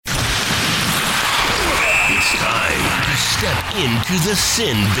Step into the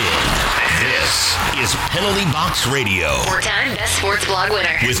sin bin. This is Penalty Box Radio. Four-time Best Sports Blog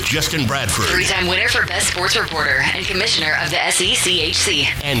winner. With Justin Bradford. Three-time winner for Best Sports Reporter and Commissioner of the SECHC.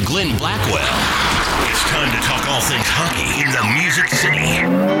 And Glenn Blackwell. It's time to talk all things hockey in the Music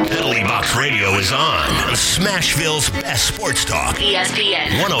City. Penalty Box Radio is on Smashville's Best Sports Talk. ESPN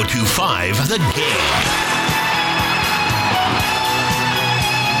 102.5 The Game.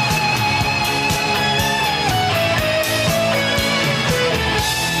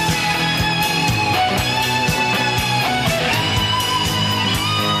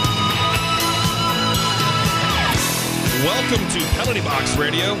 Welcome to Penalty Box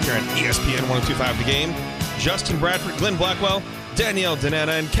Radio here on ESPN 102.5 The Game. Justin Bradford, Glenn Blackwell, Danielle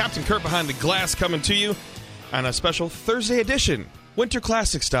Danetta, and Captain Kurt behind the glass coming to you on a special Thursday edition, Winter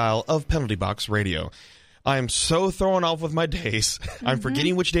Classic style of Penalty Box Radio. I am so thrown off with my days. I'm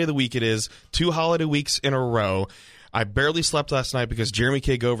forgetting which day of the week it is. 2 holiday weeks in a row. I barely slept last night because Jeremy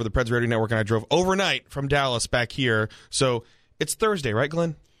K. go over the Preds Radio Network, and I drove overnight from Dallas back here. So it's Thursday, right,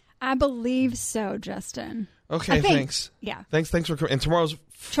 Glenn? I believe so, Justin. Okay, thanks. Yeah. Thanks for coming. And tomorrow's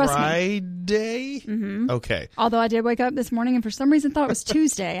Friday? Mm-hmm. Okay. Although I did wake up this morning and for some reason thought it was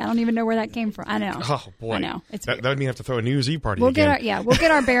Tuesday. I don't even know where that came from. I know. Oh, boy. I know. It's that would mean I have to throw a New Year's Eve party we'll again. We'll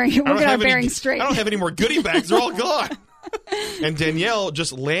get our bearings straight. I don't have any more goodie bags. They're all gone. And Danielle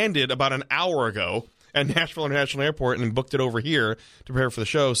just landed about an hour ago at Nashville International Airport and booked it over here to prepare for the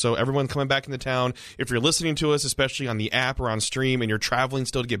show. So everyone coming back into town, if you're listening to us, especially on the app or on stream, and you're traveling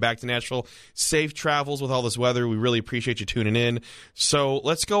still to get back to Nashville, safe travels with all this weather. We really appreciate you tuning in. So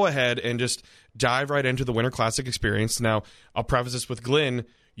let's go ahead and just dive right into the Winter Classic experience. Now, I'll preface this with Glenn.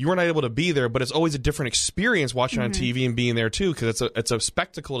 You were not able to be there, but it's always a different experience watching on TV and being there too, because it's a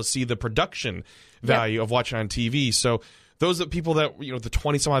spectacle to see the production value of watching on TV. So those people that, the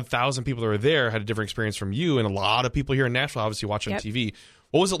 20-some-odd thousand people that were there had a different experience from you, and a lot of people here in Nashville obviously watching on TV.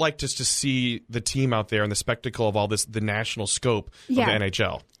 What was it like just to see the team out there and the spectacle of all this, the national scope of the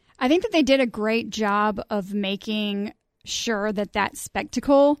NHL? I think that they did a great job of making sure that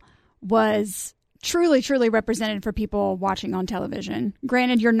spectacle was truly, truly represented for people watching on television.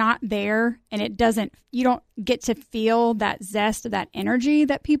 Granted, you're not there, and you don't get to feel that zest or that energy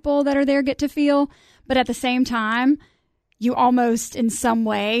that people that are there get to feel, but at the same time, you almost in some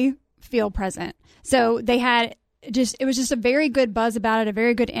way feel present. So it was just a very good buzz about it, a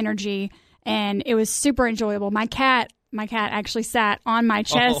very good energy, and it was super enjoyable. My cat actually sat on my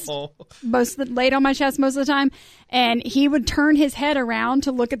chest, laid on my chest most of the time, and he would turn his head around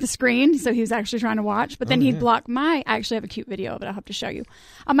to look at the screen, so he was actually trying to watch, but then he'd block I actually have a cute video of it I'll have to show you.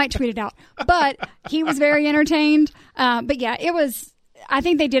 I might tweet it out. But he was very entertained. But yeah, I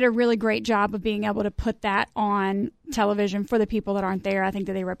think they did a really great job of being able to put that on television for the people that aren't there. I think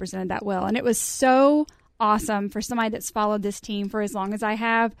that they represented that well. And it was so awesome for somebody that's followed this team for as long as I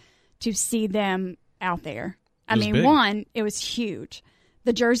have to see them out there. It was huge.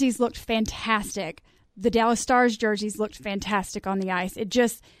 The jerseys looked fantastic. The Dallas Stars jerseys looked fantastic on the ice.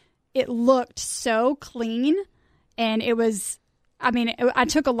 It looked so clean. And it was, I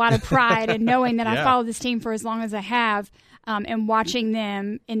took a lot of pride in knowing that I followed this team for as long as I have. And watching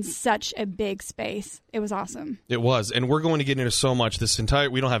them in such a big space. It was awesome. It was. And we're going to get into so much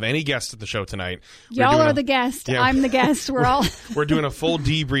we don't have any guests at the show tonight. Y'all are the guest. Yeah, I'm the guest. We're doing a full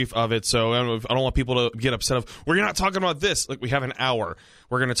debrief of it, so I don't want people to get upset we're not talking about this. We have an hour.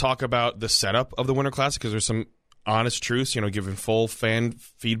 We're going to talk about the setup of the Winter Classic because there's some honest truths, giving full fan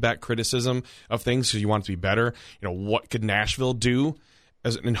feedback criticism of things because you want it to be better. What could Nashville do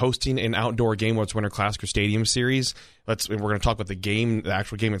in hosting an outdoor game, whether it's Winter Classic or Stadium Series? We're going to talk about the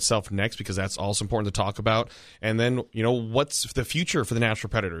actual game itself next, because that's also important to talk about. And then, what's the future for the Nashville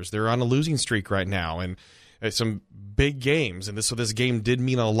Predators? They're on a losing streak right now, and some big games. And so this game did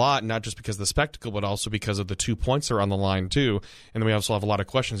mean a lot, not just because of the spectacle, but also because of the 2 points that are on the line, too. And then we also have a lot of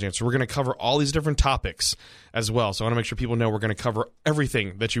questions to answer. We're going to cover all these different topics as well. So I want to make sure people know we're going to cover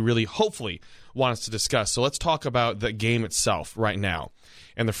everything that you really, hopefully, want us to discuss. So let's talk about the game itself right now.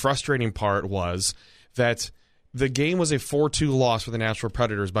 And the frustrating part was that the game was a 4-2 loss for the Nashville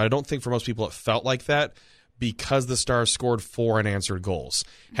Predators, but I don't think for most people it felt like that because the Stars scored 4 unanswered goals.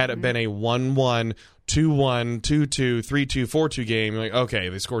 Had it been a 1-1, 2-1, 2-2, 3-2, 4-2 game, you're like, okay,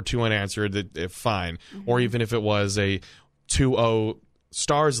 they scored 2 unanswered, fine. Or even if it was a 2-0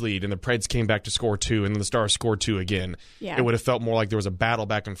 Stars lead and the Preds came back to score 2 and then the Stars scored 2 again, it would have felt more like there was a battle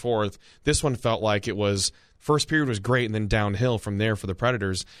back and forth. This one felt like it was first period was great and then downhill from there for the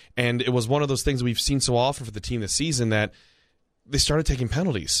Predators. And it was one of those things we've seen so often for the team this season that they started taking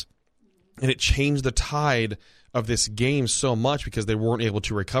penalties. And it changed the tide of this game so much because they weren't able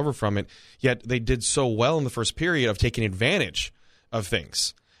to recover from it, yet they did so well in the first period of taking advantage of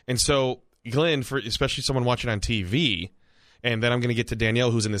things. And so, Glenn, for especially someone watching on TV, and then I'm going to get to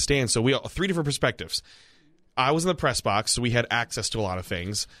Danielle, who's in the stands. So we have 3 different perspectives. I was in the press box, so we had access to a lot of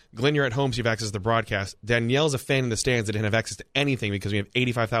things. Glenn, you're at home, so you have access to the broadcast. Danielle's a fan in the stands that didn't have access to anything because we have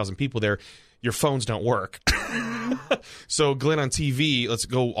 85,000 people there. Your phones don't work. So, Glenn, on TV, let's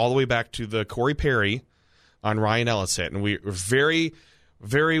go all the way back to the Corey Perry on Ryan Ellis hit. And we're very,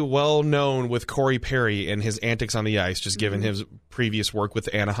 very well known with Corey Perry and his antics on the ice, just given his previous work with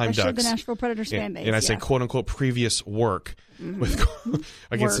the Anaheim Especially Ducks. the Nashville Predators fan base. And I say, quote unquote, previous work with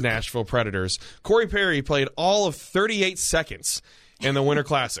against the Nashville Predators. Corey Perry played all of 38 seconds in the Winter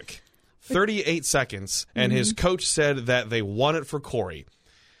Classic. 38 seconds. And his coach said that they won it for Corey.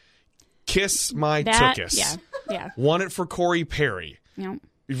 Kiss my tuchus. Yeah. Won it for Corey Perry. Yep.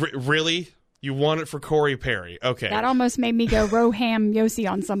 Really? You won it for Corey Perry. Okay. That almost made me go Roham Yossi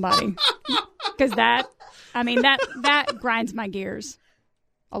on somebody. Because that grinds my gears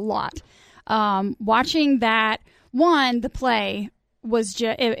a lot. Watching that, the play was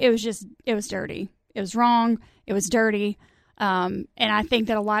it was dirty. It was wrong. It was dirty. And I think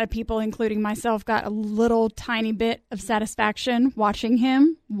that a lot of people, including myself, got a little tiny bit of satisfaction watching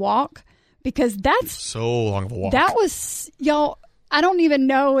him walk, because that's so long of a walk. That was, y'all, I don't even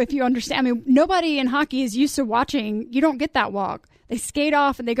know if you understand. I mean, nobody in hockey is used to watching. You don't get that walk. They skate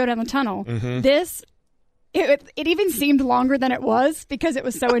off and they go down the tunnel. This, it even seemed longer than it was because it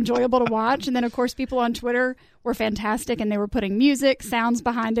was so enjoyable to watch. And then, of course, people on Twitter were fantastic and they were putting music, sounds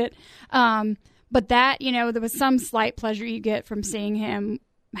behind it. But that, there was some slight pleasure you get from seeing him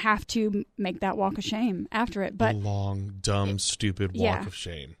have to make that walk of shame after it. But a long, dumb, stupid walk of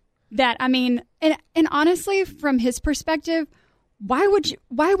shame. That, I mean, and honestly, from his perspective, why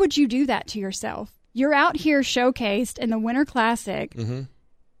would you do that to yourself? You're out here showcased in the Winter Classic,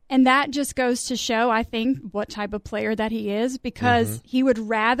 and that just goes to show, I think, what type of player that he is, because he would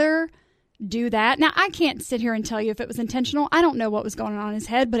rather do that. Now, I can't sit here and tell you if it was intentional. I don't know what was going on in his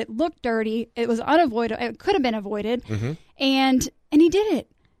head, but it looked dirty. It was unavoidable. It could have been avoided, and he did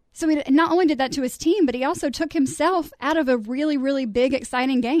it. So he not only did that to his team, but he also took himself out of a really, really big,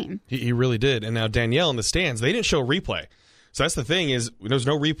 exciting game. He really did. And now Danielle in the stands, they didn't show a replay. So that's the thing, is there's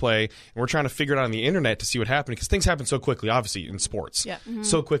no replay, and we're trying to figure it out on the internet to see what happened, because things happen so quickly, obviously, in sports. Yeah.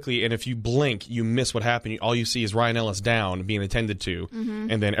 So quickly, and if you blink, you miss what happened. All you see is Ryan Ellis down, being attended to,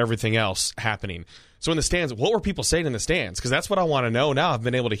 and then everything else happening. So in the stands, what were people saying in the stands? Because that's what I want to know now. I've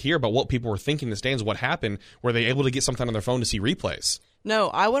been able to hear about what people were thinking in the stands, what happened. Were they able to get something on their phone to see replays? No,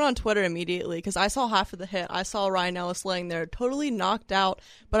 I went on Twitter immediately because I saw half of the hit. I saw Ryan Ellis laying there totally knocked out,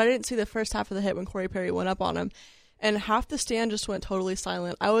 but I didn't see the first half of the hit when Corey Perry went up on him. And half the stand just went totally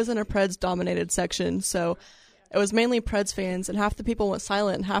silent. I was in a Preds-dominated section, so it was mainly Preds fans, and half the people went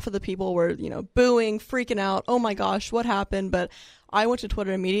silent, and half of the people were, booing, freaking out, oh my gosh, what happened? But I went to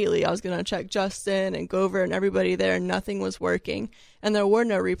Twitter immediately. I was going to check Justin and Gover and everybody there, and nothing was working. And there were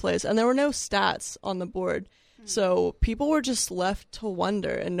no replays, and there were no stats on the board. So people were just left to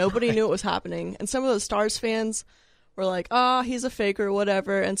wonder, and nobody knew what was happening. And some of the Stars fans were like, he's a faker,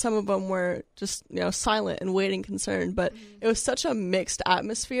 whatever. And some of them were just, silent and waiting concerned. But it was such a mixed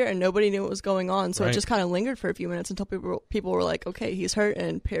atmosphere, and nobody knew what was going on. So it just kind of lingered for a few minutes until people were like, okay, he's hurt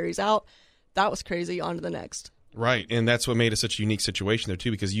and Perry's out. That was crazy. On to the next. Right, and that's what made it such a unique situation there,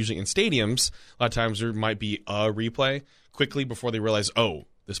 too, because usually in stadiums, a lot of times there might be a replay quickly before they realize,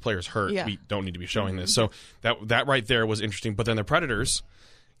 this player's hurt. Yeah. We don't need to be showing this. So that right there was interesting. But then the Predators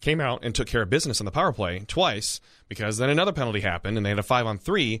came out and took care of business on the power play twice, because then another penalty happened, and they had a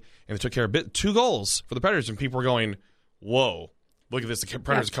 5-on-3, and they took care of 2 goals for the Predators, and people were going, whoa. Look at this. The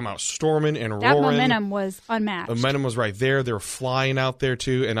Predators come out storming and roaring. That momentum was unmatched. The momentum was right there. They were flying out there,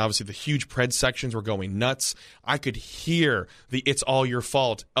 too. And obviously the huge Pred sections were going nuts. I could hear the "It's all your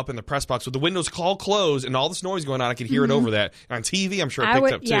fault" up in the press box with the windows all closed and all this noise going on. I could hear it over that. And on TV, I'm sure it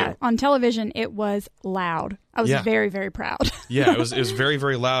picked up, too. Yeah, on television, it was loud. I was very, very proud. Yeah, it was very,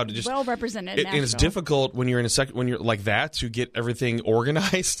 very loud. Just well represented. And it's difficult when you're in when you're like that to get everything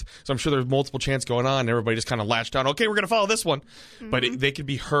organized. So I'm sure there's multiple chants going on, and everybody just kind of latched on. Okay, we're going to follow this one, but they could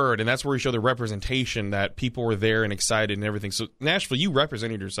be heard, and that's where we show the representation that people were there and excited and everything. So Nashville, you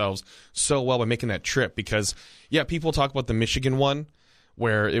represented yourselves so well by making that trip, because people talk about the Michigan one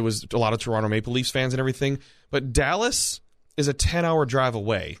where it was a lot of Toronto Maple Leafs fans and everything, but Dallas is a 10-hour drive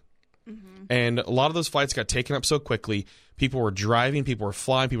away. And a lot of those flights got taken up so quickly. People were driving, people were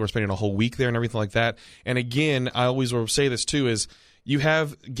flying, people were spending a whole week there and everything like that. And again, I always will say this too, is you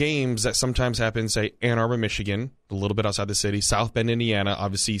have games that sometimes happen, say, Ann Arbor, Michigan, a little bit outside the city, South Bend, Indiana,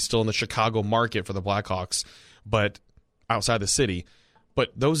 obviously still in the Chicago market for the Blackhawks. but outside the city.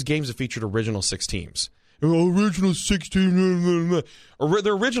 But those games have featured original 6 teams. Original 6 teams. The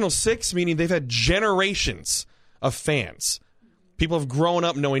original 6, meaning they've had generations of fans. People have grown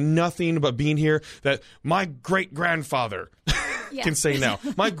up knowing nothing but being here, that my great-grandfather can say now.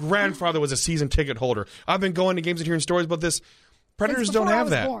 My grandfather was a season ticket holder. I've been going to games and hearing stories about this. Predators don't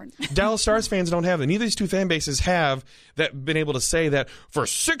have that. Dallas Stars fans don't have that. Neither of these two fan bases have that, been able to say that for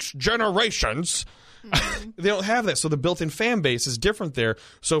 6 generations. They don't have that. So the built-in fan base is different there.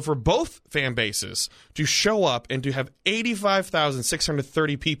 So for both fan bases to show up and to have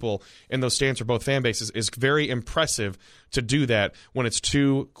 85,630 people in those stands for both fan bases is very impressive to do that when it's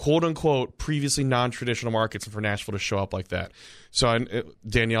two quote-unquote previously non-traditional markets, and for Nashville to show up like that. So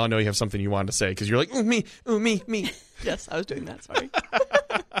Danielle, I know you have something you wanted to say because you're like, me. Yes, I was doing that. Sorry.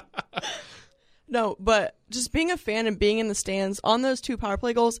 No, but just being a fan and being in the stands on those 2 power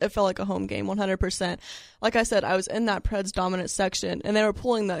play goals, it felt like a home game, 100%. Like I said, I was in that Preds dominant section, and they were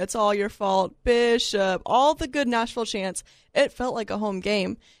pulling the "it's all your fault," Bishop, all the good Nashville chants. It felt like a home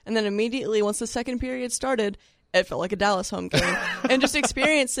game. And then immediately, once the second period started, it felt like a Dallas home game. And just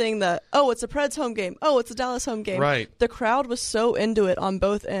experiencing it's a Preds home game. Oh, it's a Dallas home game. Right. The crowd was so into it on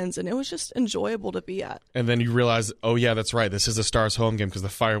both ends, and it was just enjoyable to be at. And then you realize, oh, yeah, that's right. This is a Stars home game because the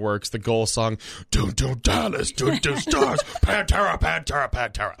fireworks, the goal song, dun dun Dallas, dun dun Stars, Pantera, Pantera,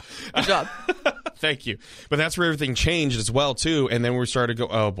 Pantera. Good job. Thank you. But that's where everything changed as well, too. And then we started to go,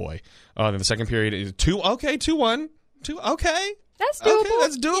 oh, boy. Then the second period is 2-1. 2, okay. That's doable. Okay,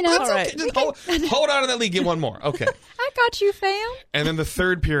 that's doable. You know, that's all okay. right. Just hold on to that lead. Get one more. Okay. I got you, fam. And then the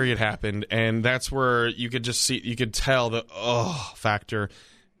third period happened, and that's where you could tell the factor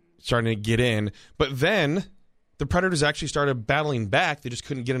starting to get in. But then the Predators actually started battling back. They just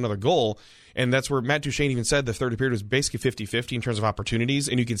couldn't get another goal. And that's where Matt Duchene even said the third period was basically 50-50 in terms of opportunities.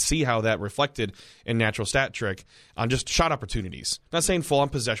 And you can see how that reflected in natural stat trick on just shot opportunities. Not saying full on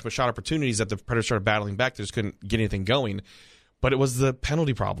possession, but shot opportunities that the Predators started battling back. They just couldn't get anything going. But it was the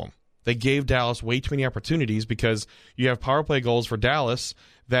penalty problem. They gave Dallas way too many opportunities because you have power play goals for Dallas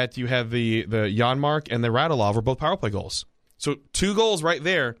that you have the Janmark and the Radulov are both power play goals. So 2 goals right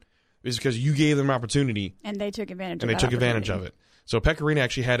there is because you gave them an opportunity. And they took advantage of it. So Pecorino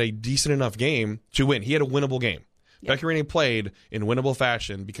actually had a decent enough game to win. He had a winnable game. Yep. Pecorino played in winnable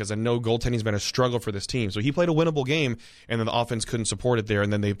fashion because I know goaltending's been a struggle for this team. So he played a winnable game, and then the offense couldn't support it there,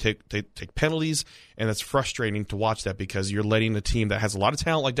 and then they take penalties, and it's frustrating to watch that because you're letting a team that has a lot of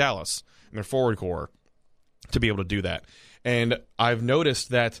talent like Dallas in their forward core to be able to do that. And I've noticed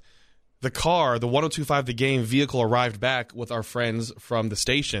that the 1025 The Game vehicle arrived back with our friends from the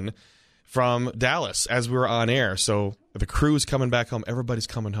station from Dallas as we were on air. So the crew's coming back home. Everybody's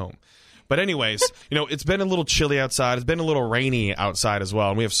coming home. But anyways, it's been a little chilly outside. It's been a little rainy outside as well.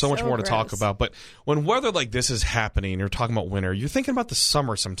 And we have so much more to talk about. But when weather like this is happening, you're talking about winter, you're thinking about the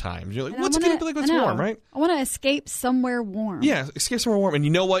summer sometimes. You're like, what's it going to be like when it's warm, right? I want to escape somewhere warm. Yeah, escape somewhere warm. And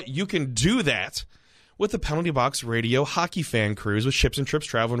you know what? You can do that with the Penalty Box Radio Hockey Fan Cruise with Ships and Trips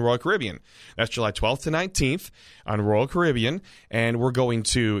Travel in Royal Caribbean. That's July 12th to 19th on Royal Caribbean. And we're going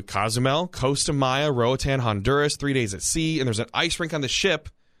to Cozumel, Costa Maya, Roatan, Honduras, 3 days at sea. And there's an ice rink on the ship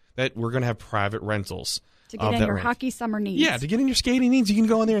that we're going to have private rentals. To get in your hockey summer needs. Yeah, to get in your skating needs. You can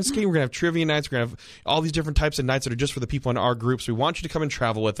go in there and skate. We're going to have trivia nights. We're going to have all these different types of nights that are just for the people in our groups. We want you to come and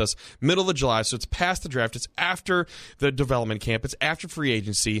travel with us middle of July. So it's past the draft. It's after the development camp. It's after free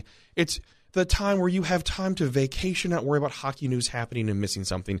agency. It's the time where you have time to vacation, not worry about hockey news happening and missing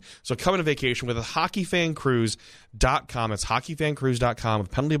something. So come on a vacation with hockeyfancruise.com. It's hockeyfancruise.com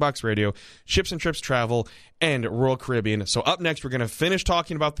with Penalty Box Radio, Ships and Trips Travel, and Royal Caribbean. So up next, we're going to finish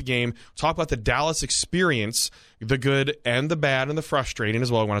talking about the game, talk about the Dallas experience, the good and the bad and the frustrating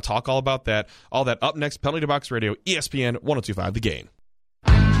as well. We want to talk all about that. All that up next, Penalty Box Radio, ESPN 102.5 The Game.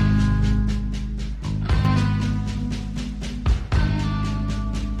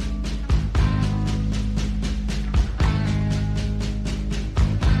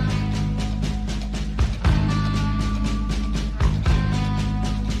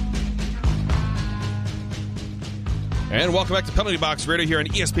 And welcome back to Penalty Box Radio here on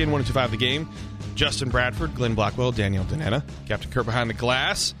ESPN 102.5 The Game. Justin Bradford, Glenn Blackwell, Danielle Danetta, Captain Kurt behind the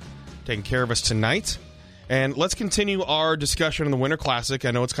glass, taking care of us tonight. And let's continue our discussion on the Winter Classic.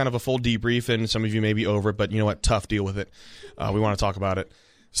 I know it's kind of a full debrief, and some of you may be over it, but you know what? Tough, deal with it. We want to talk about it.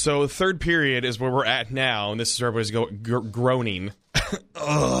 So the third period is where we're at now, and this is where everybody's groaning.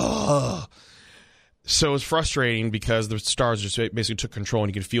 So it's frustrating because the Stars just basically took control,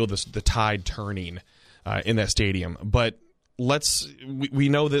 and you could feel the tide turning in that stadium. But we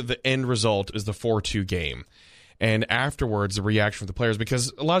know that the end result is the 4-2 game. And afterwards, the reaction from the players,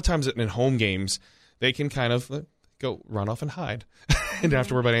 because a lot of times in home games, they can kind of go run off and hide and don't have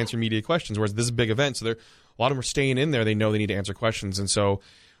to worry about answering media questions. Whereas this is a big event, so a lot of them are staying in there. They know they need to answer questions. And so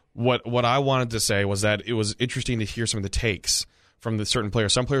what I wanted to say was that it was interesting to hear some of the takes from the certain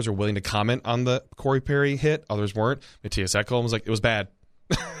players. Some players are willing to comment on the Corey Perry hit. Others weren't. Matthias Ekholm was like, it was bad.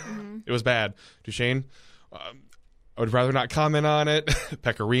 It was bad. Duchesne, I would rather not comment on it.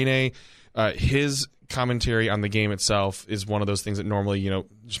 Pecorine, his commentary on the game itself is one of those things that normally,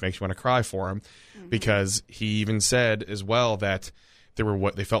 just makes you want to cry for him, because he even said as well that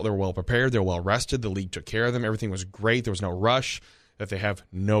they felt they were well prepared, they were well rested, the league took care of them, everything was great, there was no rush, that they have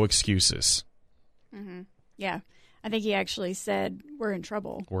no excuses. Mm-hmm. Yeah, I think he actually said we're in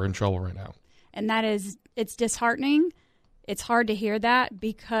trouble. We're in trouble right now, and it's disheartening. It's hard to hear that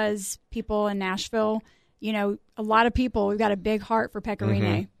because people in Nashville, a lot of people, we've got a big heart for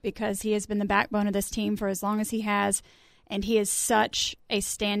Pecorine because he has been the backbone of this team for as long as he has, and he is such a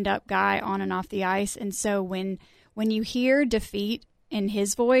stand-up guy on and off the ice. And so when you hear defeat in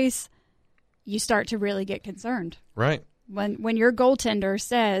his voice, you start to really get concerned. Right. When your goaltender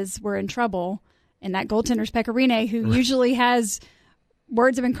says we're in trouble, and that goaltender's Pecorine, who usually has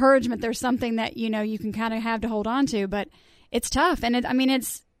words of encouragement, there's something that, you can kind of have to hold on to, but it's tough. And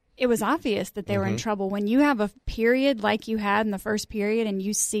it was obvious that they were in trouble. When you have a period like you had in the first period and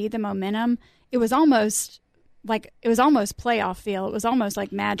you see the momentum, it was almost playoff feel. It was almost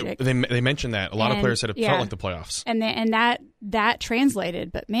like magic. They mentioned that. A lot of players said it felt like the playoffs. And that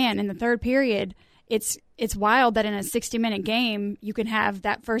translated. But man, in the third period, it's wild that in a 60-minute game you can have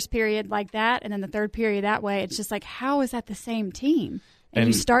that first period like that and then the third period that way. It's just like, how is that the same team? And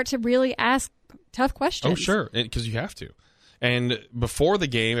you start to really ask tough questions. Oh, sure, because you have to. And before the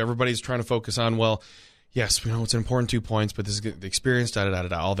game, everybody's trying to focus on, well, yes, we know it's an important 2 points, but this is the experience,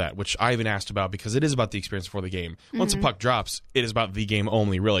 all that, which I even asked about because it is about the experience before the game. Once the puck drops, it is about the game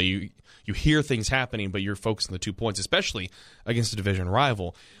only, really. You hear things happening, but you're focused on the 2 points, especially against a division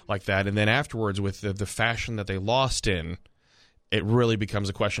rival like that. And then afterwards, with the fashion that they lost in, it really becomes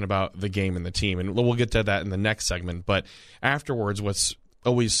a question about the game and the team. And we'll get to that in the next segment. But afterwards, what's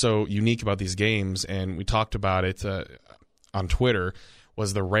always so unique about these games, and we talked about it on Twitter,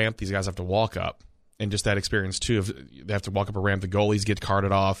 was the ramp these guys have to walk up. And just that experience, too, of they have to walk up a ramp, the goalies get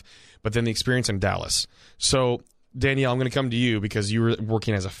carted off, but then the experience in Dallas. So, Danielle, I'm going to come to you because you were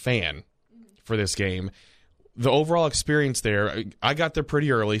working as a fan for this game. The overall experience there, I got there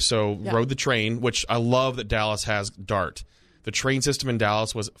pretty early, so rode the train, which I love that Dallas has DART. The train system in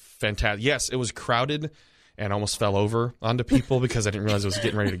Dallas was fantastic. Yes, it was crowded and almost fell over onto people because I didn't realize it was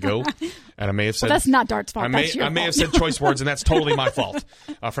getting ready to go. And I may have said... Well, that's not Dart's fault. I may have said choice words, and that's totally my fault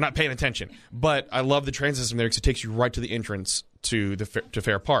for not paying attention. But I love the train system there because it takes you right to the entrance to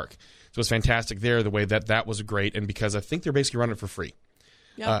Fair Park. So it was fantastic there, the way that was great, and because I think they're basically running it for free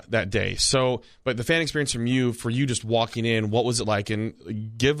that day. So, but the fan experience for you just walking in, what was it like?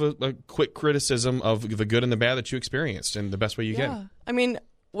 And give a quick criticism of the good and the bad that you experienced in the best way you can. I mean,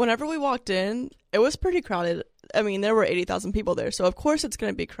 whenever we walked in, it was pretty crowded. I mean, there were 80,000 people there, so of course it's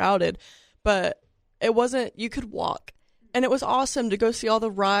going to be crowded, but it wasn't, you could walk. And it was awesome to go see all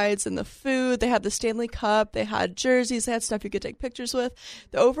the rides and the food. They had the Stanley Cup, they had jerseys, they had stuff you could take pictures with.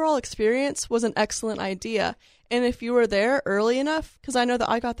 The overall experience was an excellent idea. And if you were there early enough, because I know that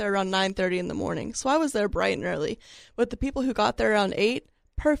I got there around 9:30 in the morning, so I was there bright and early. But the people who got there around 8,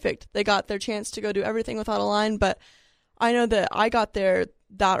 perfect. They got their chance to go do everything without a line, but I know that I got there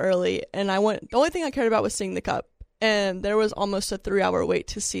that early, and the only thing I cared about was seeing the cup, and there was almost a 3-hour wait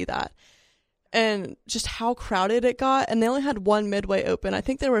to see that. And just how crowded it got, and they only had one midway open. I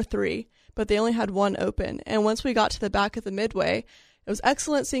think there were 3, but they only had one open. And once we got to the back of the midway, it was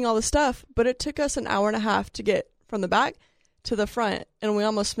excellent seeing all the stuff, but it took us an hour and a half to get from the back to the front, and we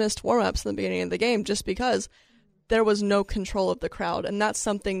almost missed warm-ups in the beginning of the game just because there was no control of the crowd, and that's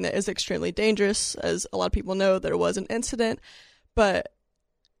something that is extremely dangerous. As a lot of people know, there was an incident, but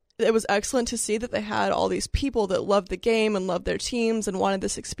it was excellent to see that they had all these people that loved the game and loved their teams and wanted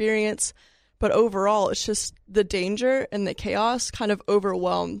this experience. But overall, it's just the danger and the chaos kind of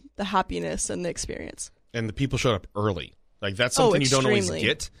overwhelmed the happiness and the experience. And the people showed up early. Like, that's something you don't always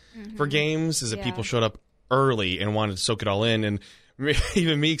get for games, is that people showed up early and wanted to soak it all in. And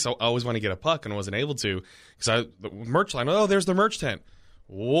even me, because I always want to get a puck and I wasn't able to, because the merch line, there's the merch tent.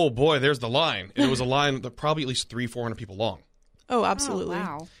 Oh, boy, there's the line. And it was a line that probably at least 300-400 people long. Oh, absolutely. Oh,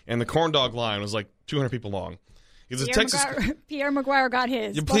 wow. And the corn dog line was like 200 people long. Pierre McGuire got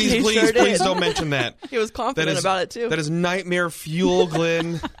his. Yeah, please don't mention that. He was confident about it, too. That is nightmare fuel,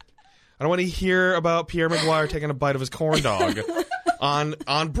 Glenn. I don't want to hear about Pierre McGuire taking a bite of his corn dog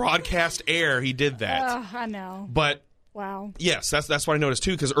on broadcast air. He did that. I know. But Wow. Yes, that's what I noticed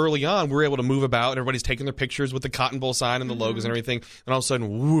too. Because early on, we were able to move about, and everybody's taking their pictures with the Cotton Bowl sign and the logos and everything. And all of a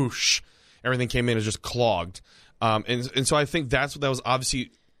sudden, whoosh, everything came in and just clogged. And so I think that was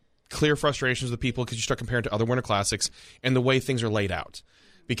obviously clear frustrations with people because you start comparing to other Winter Classics and the way things are laid out.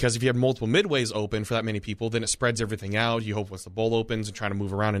 Because if you have multiple midways open for that many people, then it spreads everything out. You hope once the bowl opens and trying to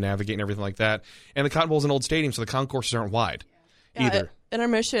move around and navigate and everything like that. And the Cotton Bowl is an old stadium, so the concourses aren't wide either.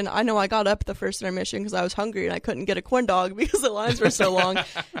 Intermission, I know I got up the first intermission because I was hungry and I couldn't get a corn dog because the lines were so long.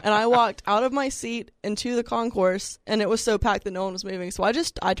 And I walked out of my seat into the concourse and it was so packed that no one was moving. So I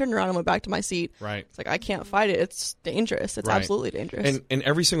turned around and went back to my seat. Right. It's like, I can't fight it. It's dangerous. It's absolutely dangerous. And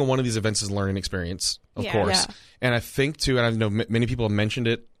every single one of these events is a learning experience, of Yeah. course. Yeah. And I think, too, and I know many people have mentioned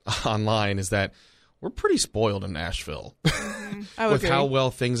it online, is that we're pretty spoiled in Nashville I would with agree. how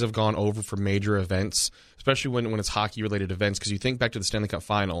well things have gone over for major events, especially when it's hockey-related events, because you think back to the Stanley Cup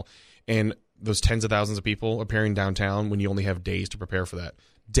Final and those tens of thousands of people appearing downtown when you only have days to prepare for that.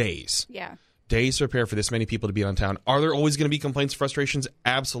 Days. Yeah. Days to prepare for this many people to be downtown. Are there always going to be complaints, frustrations?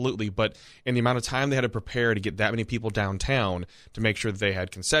 Absolutely. But in the amount of time they had to prepare to get that many people downtown to make sure that they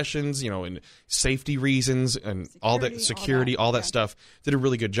had concessions, and safety reasons and all that security, all that stuff, did a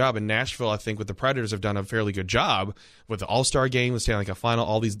really good job. In Nashville, I think with the Predators have done a fairly good job with the All-Star Game, the Stanley Cup Final,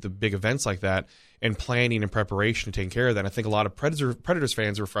 all the big events like that, and planning and preparation and taking care of that. And I think a lot of Predators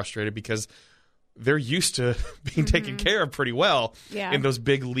fans were frustrated because they're used to being taken care of pretty well in those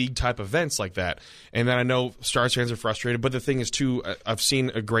big league type events like that. And then I know Stars fans are frustrated, but the thing is too, I've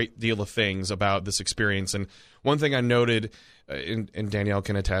seen a great deal of things about this experience. And one thing I noted, and Danielle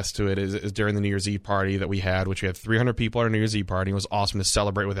can attest to it, is during the New Year's Eve party that we had, which we had 300 people at our New Year's Eve party. It was awesome to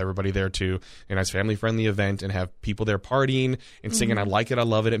celebrate with everybody there too. A nice family friendly event and have people there partying and singing I Like It, I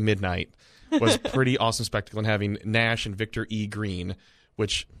Love It at midnight was pretty awesome spectacle. And having Nash and Victor E. Green,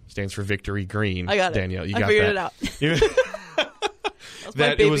 which stands for Victory Green. I got it. Danielle, you I got figured that. it out. That's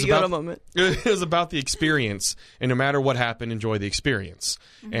my baby Yoda moment. It was about the experience, and no matter what happened, enjoy the experience.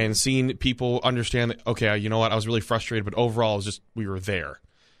 And seeing people understand that, okay, you know what, I was really frustrated, but overall, it was just we were there.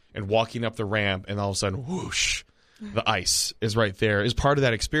 And walking up the ramp, and all of a sudden, whoosh, the ice is right there, is part of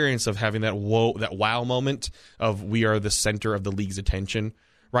that experience of having that wow moment of we are the center of the league's attention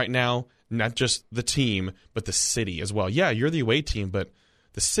right now. Not just the team, but the city as well. Yeah, you're the away team, but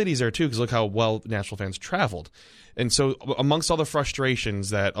the city's there too, because look how well Nashville fans traveled. And so amongst all the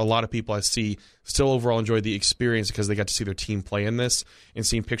frustrations that a lot of people I see still overall enjoyed the experience because they got to see their team play in this and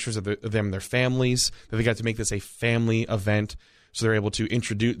seeing pictures of them and their families, that they got to make this a family event. So they're able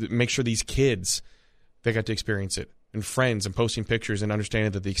to make sure these kids, they got to experience it, and friends, and posting pictures and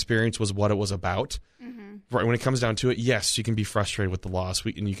understanding that the experience was what it was about. Right, when it comes down to it, yes, you can be frustrated with the loss,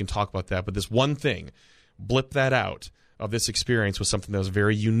 and you can talk about that. But this one thing, blip that out of this experience, was something that was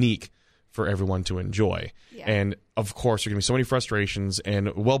very unique for everyone to enjoy. Yeah. And, of course, there are going to be so many frustrations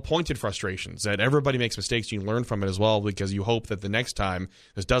and well-pointed frustrations that everybody makes mistakes. You learn from it as well because you hope that the next time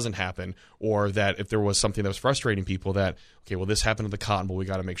this doesn't happen, or that if there was something that was frustrating people that, okay, well, this happened at the Cotton Bowl, we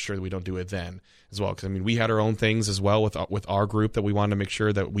got to make sure that we don't do it then as well. Because, I mean, we had our own things as well with our group that we wanted to make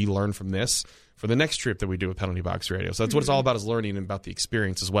sure that we learn from this for the next trip that we do with Penalty Box Radio. So that's what it's all about, is learning about the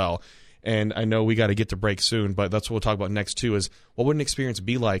experience as well. And I know we got to get to break soon, but that's what we'll talk about next too, is what would an experience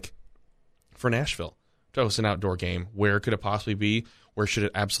be like for Nashville to host an outdoor game? Where could it possibly be? Where should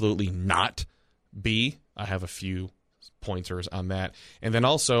it absolutely not be? I have a few pointers on that. And then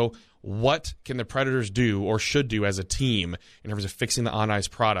also, what can the Predators do or should do as a team in terms of fixing the on-ice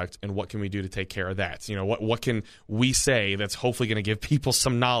product, and what can we do to take care of that? What can we say that's hopefully going to give people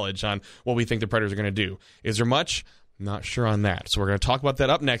some knowledge on what we think the Predators are going to do? Is there much? Not sure on that. So we're going to talk about that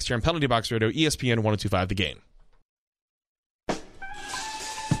up next here on Penalty Box Radio, ESPN 102.5 The Game.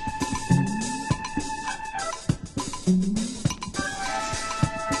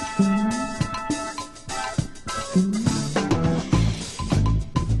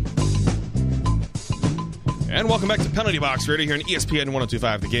 And welcome back to Penalty Box Radio here on ESPN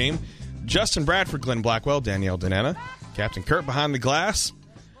 102.5 The Game. Justin Bradford, Glenn Blackwell, Danielle Danana, Captain Kurt behind the glass.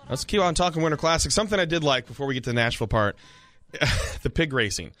 Let's keep on talking Winter Classic. Something I did like before we get to the Nashville part, the pig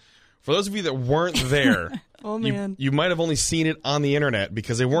racing. For those of you that weren't there, Oh, man. you might have only seen it on the internet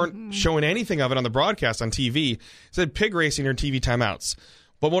because they weren't showing anything of it on the broadcast on TV. It said pig racing during TV timeouts.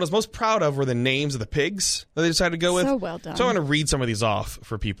 But what I was most proud of were the names of the pigs that they decided to go with. So well done. So I want to read some of these off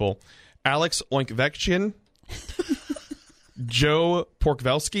for people. Alex Oinkvechin, Joe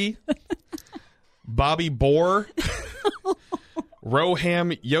Porkvelski, Bobby Bohr,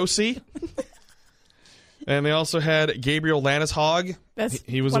 Roham Yossi, and they also had Gabriel Landeskog.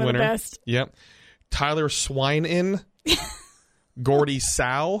 He was one the winner. Of the best. Yep. Tyler Swinein, Gordy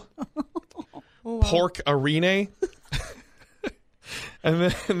Sow, Pork Arene,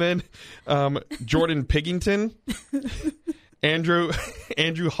 And then Jordan Piggington, Andrew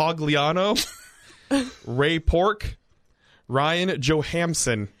Hogliano, Ray Pork, Ryan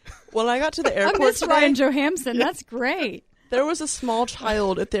Johansson. When I got to the airport I missed today, Ryan Johansson. That's great. there was a small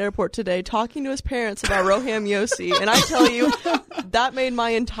child at the airport today talking to his parents about Roham Yossi, and I tell you, that made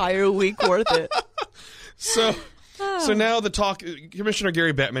my entire week worth it. So now the talk. Commissioner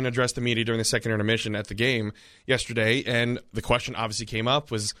Gary Bettman addressed the media during the second intermission at the game yesterday, and the question obviously came up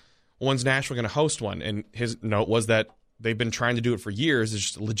was, when's Nashville going to host one? And his note was that they've been trying to do it for years. It's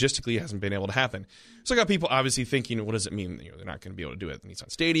just logistically hasn't been able to happen. So I got people obviously thinking, what does it mean? They're not going to be able to do it at the Nissan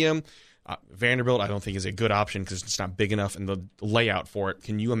Stadium. Vanderbilt, I don't think is a good option because it's not big enough, and the layout for it.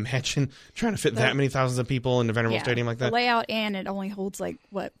 Can you imagine trying to fit that many thousands of people in the Vanderbilt Stadium like that? The layout, and it only holds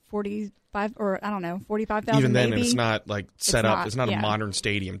 45 or I don't know, 45,000. Even then, maybe. and it's not set up. It's not a modern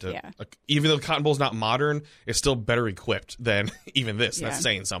stadium. Even though Cotton Bowl's not modern, it's still better equipped than even this. That's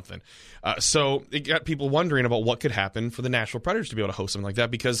saying something. So it got people wondering about what could happen for the Nashville Predators to be able to host something like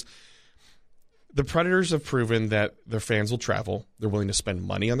that, because the Predators have proven that their fans will travel. They're willing to spend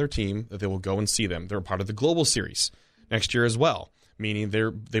money on their team, that they will go and see them. They're a part of the Global Series next year as well, meaning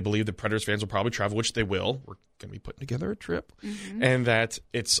they believe the Predators fans will probably travel, which they will. We're going to be putting together a trip. Mm-hmm. And that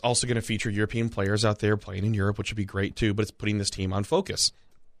it's also going to feature European players out there playing in Europe, which would be great too, but it's putting this team on focus.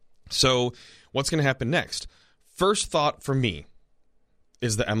 So what's going to happen next? First thought for me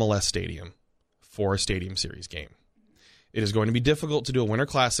is the MLS Stadium for a Stadium Series game. It is going to be difficult to do a Winter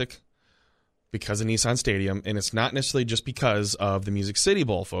Classic because of Nissan Stadium, and it's not necessarily just because of the Music City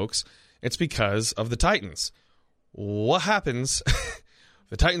Bowl, folks. It's because of the Titans. What happens if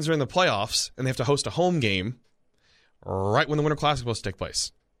the Titans are in the playoffs and they have to host a home game right when the Winter Classic is supposed to take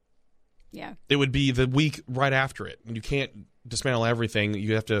place? Yeah. It would be the week right after it. And you can't dismantle everything.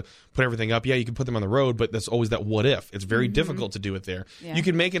 You have to put everything up. Yeah, you can put them on the road, but there's always that what if. It's very difficult to do it there. Yeah. You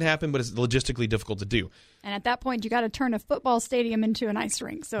can make it happen, but it's logistically difficult to do. And at that point, you got to turn a football stadium into an ice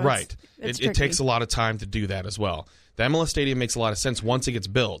rink. So right. It takes a lot of time to do that as well. The MLS Stadium makes a lot of sense once it gets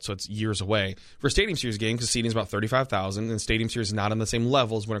built, so it's years away. For a Stadium Series game, because seating is about 35,000, and Stadium Series is not on the same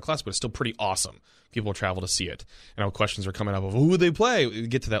level as Winter Classic, but it's still pretty awesome. People will travel to see it. And our questions are coming up of who would they play? We'll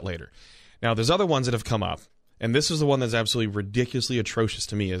get to that later. Now, there's other ones that have come up, and this is the one that's absolutely ridiculously atrocious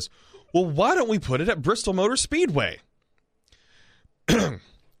to me is, well, why don't we put it at Bristol Motor Speedway?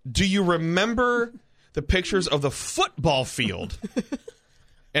 Do you remember the pictures of the football field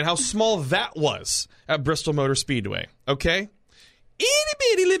and how small that was at Bristol Motor Speedway? Okay?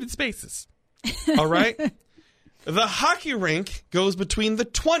 Itty-bitty living spaces. All right? The hockey rink goes between the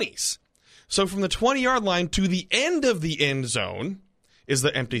 20s. So from the 20-yard line to the end of the end zone is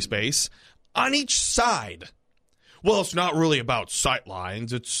the empty space on each side. Well, it's not really about sight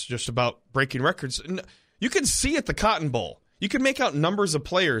lines. It's just about breaking records. You can see at the Cotton Bowl. You can make out numbers of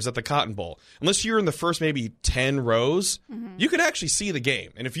players at the Cotton Bowl. Unless you're in the first maybe 10 rows, you could actually see the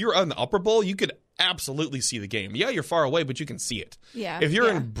game. And if you're on the upper bowl, you could absolutely see the game. Yeah, you're far away, but you can see it. Yeah. If you're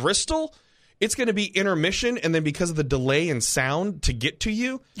in Bristol, it's going to be intermission, and then because of the delay in sound to get to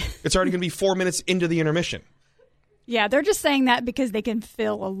you, it's already going to be 4 minutes into the intermission. Yeah, they're just saying that because they can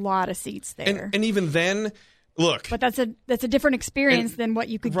fill a lot of seats there. And even then, look. But that's a different experience than what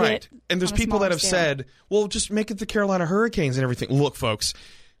you could get. And there's people that have said, well, just make it the Carolina Hurricanes and everything. Look, folks,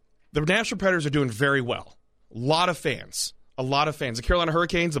 the Nashville Predators are doing very well. A lot of fans. The Carolina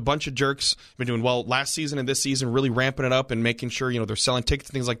Hurricanes, a bunch of jerks, have been doing well last season and this season, really ramping it up and making sure, they're selling tickets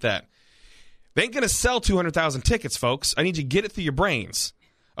and things like that. They ain't going to sell 200,000 tickets, folks. I need you to get it through your brains.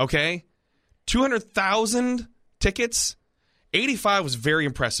 Okay? 200,000 tickets, 85 was very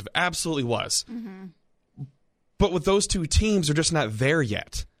impressive. Absolutely was. Mm-hmm. But with those two teams, they're just not there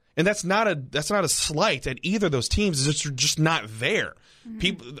yet. And that's not a slight at either of those teams. It's just not there.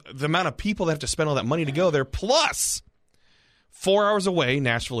 Mm-hmm. The amount of people that have to spend all that money to go there, plus 4 hours away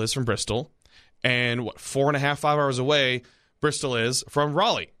Nashville is from Bristol, and 4.5, 5 hours away Bristol is from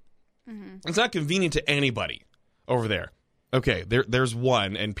Raleigh. Mm-hmm. It's not convenient to anybody over there. Okay, there's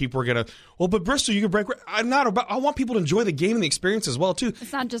one, and people are gonna. Well, but Bristol, you can break. I want people to enjoy the game and the experience as well too.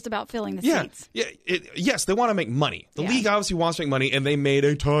 It's not just about filling the seats. Yeah. Yes, they want to make money. The league obviously wants to make money, and they made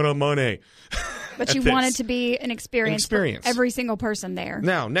a ton of money. But you want it to be an experience for every single person there.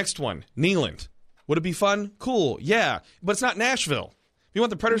 Now, next one, Neyland. Would it be fun? Cool, yeah, but it's not Nashville. If you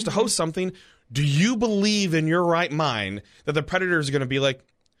want the Predators to host something, do you believe in your right mind that the Predators are going to be like,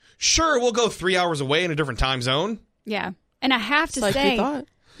 sure, we'll go 3 hours away in a different time zone? Yeah. And I have to say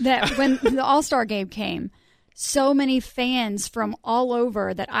that when the All-Star game came, so many fans from all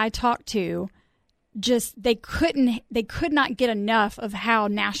over that I talked to they could not get enough of how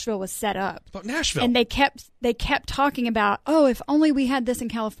Nashville was set up. About Nashville. And they kept talking about, oh, if only we had this in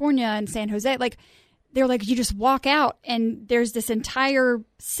California and San Jose. Like, they're like, you just walk out and there's this entire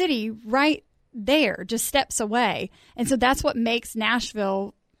city right there, just steps away. And so that's what makes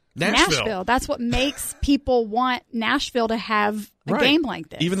Nashville. That's what makes people want Nashville to have a game like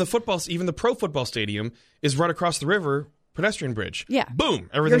this. Even the pro football stadium is right across the river, pedestrian bridge. Yeah. Boom.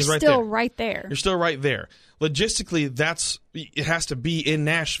 Everything's right there. You're still right there. You're still right there. Logistically, it has to be in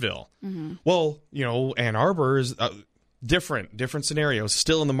Nashville. Mm-hmm. Well, Ann Arbor is different scenarios,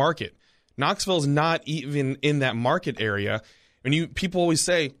 still in the market. Knoxville is not even in that market area. And people always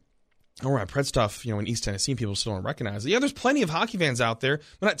say, oh, we're at Pred stuff, in East Tennessee, people still don't recognize it. Yeah, there's plenty of hockey fans out there,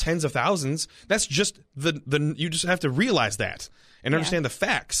 but not tens of thousands. That's just you just have to realize that and understand the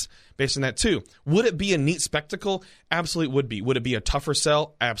facts based on that too. Would it be a neat spectacle? Absolutely would be. Would it be a tougher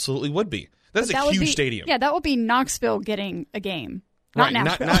sell? Absolutely would be. That's a huge stadium. Yeah, that would be Knoxville getting a game, not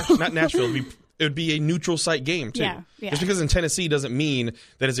Nashville. Not Nashville. It would be a neutral site game, too. Yeah. Just because in Tennessee doesn't mean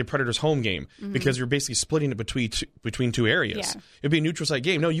that it's a Predators home game, because you're basically splitting it between two areas. Yeah. It would be a neutral site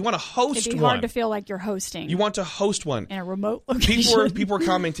game. No, you want to host one. It'd be hard to feel like you're hosting. You want to host one. In a remote location. People were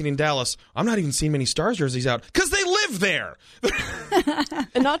commenting in Dallas, I'm not even seeing many Stars jerseys out, because they live there!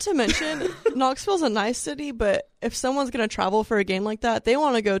 And not to mention, Knoxville's a nice city, but if someone's going to travel for a game like that, they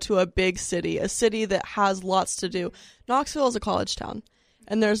want to go to a big city, a city that has lots to do. Knoxville is a college town.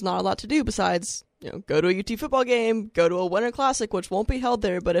 And there's not a lot to do besides, go to a UT football game, go to a Winter Classic, which won't be held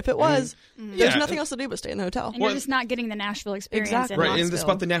there. But if it was, there's nothing else to do but stay in the hotel. And you're just not getting the Nashville experience. Exactly. In right, Knoxville. and it's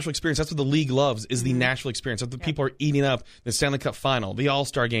about the Nashville experience. That's what the league loves, is the Nashville experience. That's what people are eating up. The Stanley Cup Final, the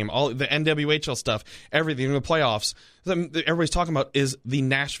All-Star Game, all the NWHL stuff, everything, the playoffs. Everybody's talking about is the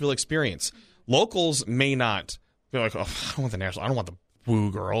Nashville experience. Locals may not be like, oh, I don't want the Nashville. I don't want the Woo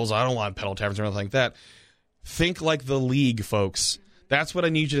Girls. I don't want Pedal Taverns or anything like that. Think like the league, folks. That's what I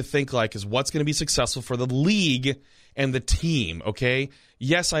need you to think like, is what's going to be successful for the league and the team, okay?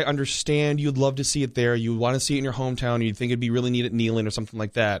 Yes, I understand you'd love to see it there. You want to see it in your hometown. You'd think it'd be really neat at Neyland or something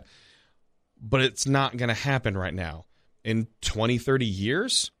like that. But it's not going to happen right now. In 20, 30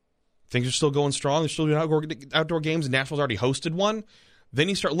 years, things are still going strong. They're still doing outdoor games. Nashville's already hosted one. Then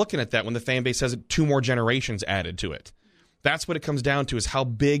you start looking at that when the fan base has 2 more generations added to it. That's what it comes down to, is how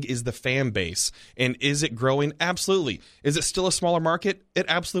big is the fan base, and is it growing? Absolutely. Is it still a smaller market? It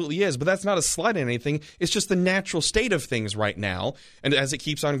absolutely is, but that's not a slight on anything. It's just the natural state of things right now, and as it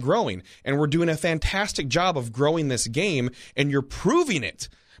keeps on growing. And we're doing a fantastic job of growing this game, and you're proving it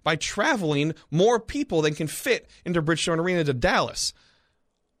by traveling more people than can fit into Bridgestone Arena to Dallas.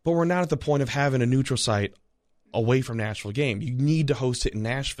 But we're not at the point of having a neutral site away from Nashville game. You need to host it in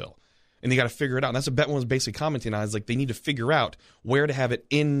Nashville. And they got to figure it out. And that's what Betman was basically commenting on, is like they need to figure out where to have it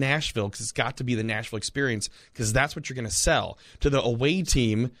in Nashville, because it's got to be the Nashville experience, because that's what you're going to sell to the away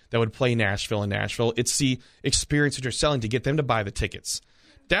team that would play Nashville. It's the experience that you're selling to get them to buy the tickets.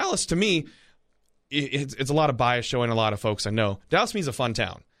 Dallas, to me, it's a lot of bias showing a lot of folks I know. Dallas to me is a fun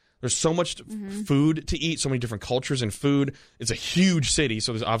town. There's so much food to eat, so many different cultures and food. It's a huge city,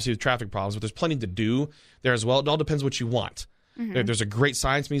 so there's obviously traffic problems, but there's plenty to do there as well. It all depends what you want. There's a great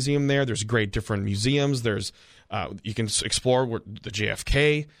science museum there. There's great different museums. There's you can explore the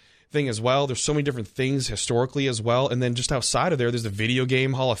JFK thing as well. There's so many different things historically as well. And then just outside of there's the Video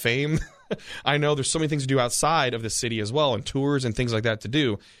Game Hall of Fame. I know there's so many things to do outside of the city as well, and tours and things like that to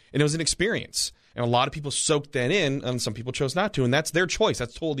do. And it was an experience. And a lot of people soaked that in, and some people chose not to. And that's their choice.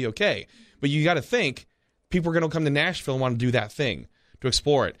 That's totally okay. But you got to think, people are going to come to Nashville and want to do that thing, to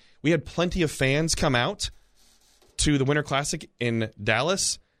explore it. We had plenty of fans come out to the Winter Classic in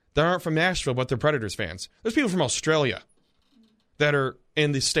Dallas that aren't from Nashville, but they're Predators fans. There's people from Australia that are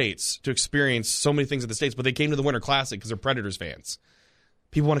in the States to experience so many things in the States, but they came to the Winter Classic because they're Predators fans.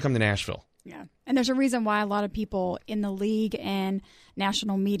 People want to come to Nashville. Yeah. And there's a reason why a lot of people in the league and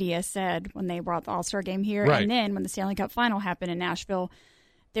national media said when they brought the All-Star game here, and then when the Stanley Cup Final happened in Nashville,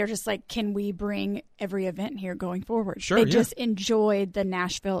 they're just like, can we bring every event here going forward? Sure, they just enjoyed the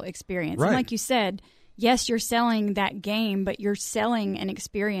Nashville experience. Right. And like you said, yes, you're selling that game, but you're selling an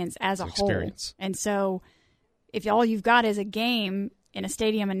experience as a whole. And so if all you've got is a game in a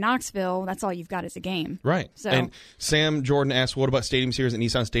stadium in Knoxville, that's all you've got is a game. Right. So, and Sam Jordan asked, what about stadium series at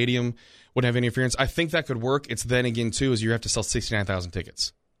Nissan Stadium? Wouldn't have any interference. I think that could work. It's then again, too, is you have to sell 69,000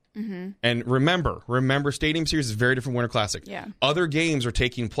 tickets. And remember, Stadium Series is very different from Winter Classic. Yeah. Other games are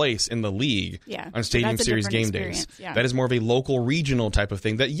taking place in the league on Stadium Series game days. Yeah. That is more of a local, regional type of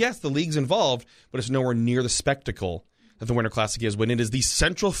thing. That, yes, the league's involved, but it's nowhere near the spectacle that the Winter Classic is when it is the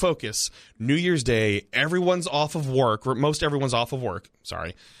central focus. New Year's Day, everyone's off of work. Most everyone's off of work.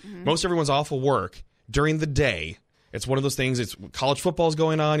 Sorry. Most everyone's off of work during the day. It's one of those things. It's college football's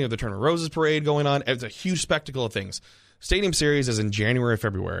going on. You have the Tournament of Roses parade going on. It's a huge spectacle of things. Stadium Series is in January,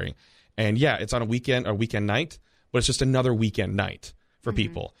 February. And yeah, it's on a weekend night, but it's just another weekend night for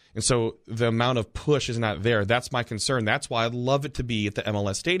people. And so the amount of push is not there. That's my concern. That's why I'd love it to be at the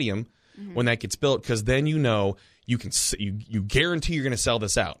MLS Stadium when that gets built, because then you can you guarantee you're going to sell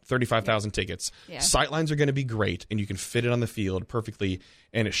this out. 35,000 tickets. Yeah. Sightlines are going to be great, and you can fit it on the field perfectly,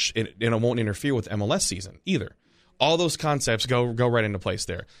 and it won't interfere with MLS season either. All those concepts go right into place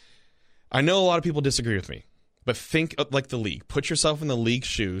there. I know a lot of people disagree with me, but think like the league. Put yourself in the league's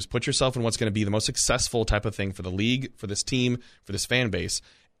shoes. Put yourself in what's going to be the most successful type of thing for the league, for this team, for this fan base,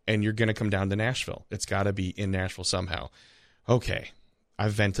 and you're going to come down to Nashville. It's got to be in Nashville somehow. Okay,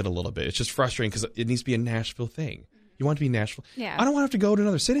 I've vented a little bit. It's just frustrating because it needs to be a Nashville thing. You want it to be Nashville? Yeah. I don't want to have to go to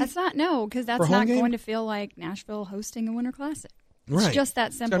another city. Because that's not going to feel like Nashville hosting a Winter Classic. Right. It's just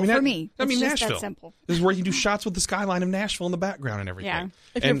that simple for me. I mean, it's Nashville. just that simple. This is where you can do shots with the skyline of Nashville in the background and everything. Yeah.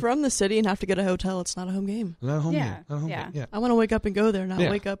 If you're from the city and have to get a hotel, it's not a home game. Not a home Yeah. game. Not a home Yeah. game. Yeah. I want to wake up and go there, not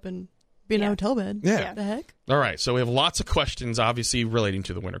wake up and be in a hotel bed. Yeah. What the heck? All right, so we have lots of questions, obviously, relating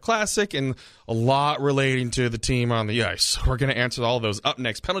to the Winter Classic and a lot relating to the team on the ice. We're going to answer all those up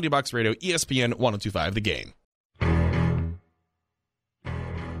next. Penalty Box Radio, ESPN 102.5, The Game.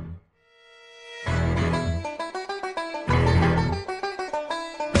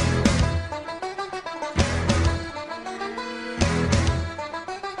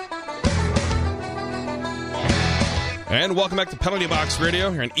 And welcome back to Penalty Box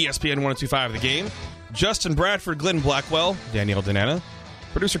Radio here on ESPN 102.5 The Game. Justin Bradford, Glenn Blackwell, Danielle Danetta,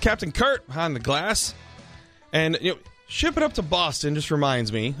 producer Captain Kurt behind the glass. And ship it up to Boston just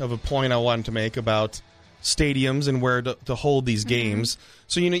reminds me of a point I wanted to make about stadiums and where to hold these games.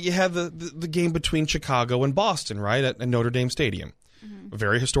 So, you have the game between Chicago and Boston, right, at Notre Dame Stadium. A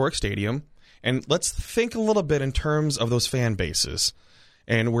very historic stadium. And let's think a little bit in terms of those fan bases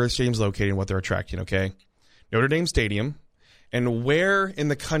and where the stadium's located and what they're attracting, okay? Notre Dame Stadium, and where in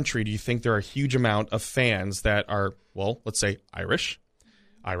the country do you think there are a huge amount of fans that are, well, let's say Irish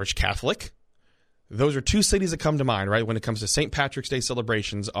Catholic? Those are two cities that come to mind, right? When it comes to St. Patrick's Day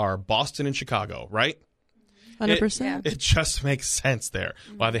celebrations are Boston and Chicago, right? 100%. It just makes sense there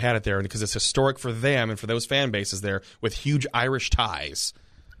why they had it there, because it's historic for them and for those fan bases there with huge Irish ties.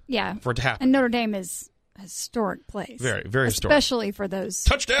 Yeah. For it to happen. And Notre Dame is a historic place. Very, very historic. Especially for those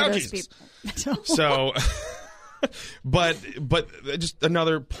touchdown, for those Jesus. people. So but just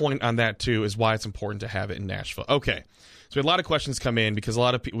another point on that too is why it's important to have it in Nashville. Okay. So we had a lot of questions come in because a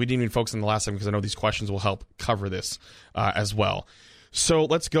lot of people, we didn't even focus on the last time because I know these questions will help cover this as well. So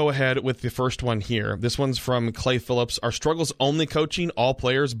let's go ahead with the first one here. This one's from Clay Phillips. Are struggles only coaching, all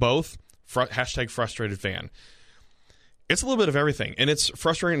players, both? Hashtag frustrated fan. It's a little bit of everything, and it's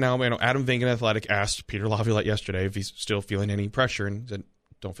frustrating now. Adam Vingan Athletic asked Peter Laviolette yesterday if he's still feeling any pressure, and said,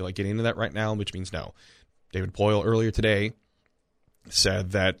 don't feel like getting into that right now, which means no. David Poyle earlier today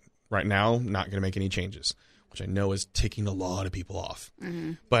said that right now, not going to make any changes, which I know is ticking a lot of people off.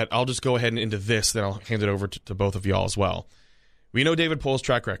 But I'll just go ahead and into this, then I'll hand it over to both of y'all as well. We know David Poyle's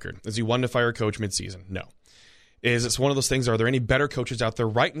track record. Is he one to fire a coach midseason? No. Is it's one of those things, are there any better coaches out there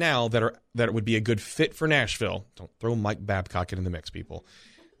right now that would be a good fit for Nashville? Don't throw Mike Babcock into the mix, people.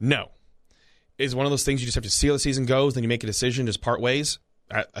 No. Is one of those things you just have to see how the season goes, then you make a decision, just part ways?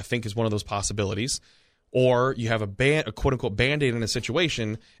 I think is one of those possibilities. Or you have a quote-unquote Band-Aid in a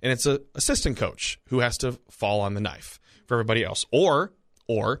situation, and it's an assistant coach who has to fall on the knife for everybody else. Or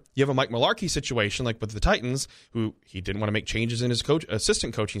you have a Mike Mularkey situation like with the Titans, who he didn't want to make changes in his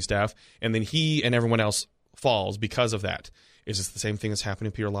assistant coaching staff, and then he and everyone else falls because of that. Is this the same thing that's happening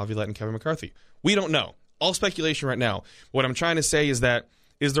to Peter Laviolette and Kevin McCarthy? We don't know. All speculation right now. What I'm trying to say is that,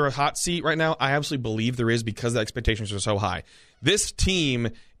 is there a hot seat right now? I absolutely believe there is because the expectations are so high. This team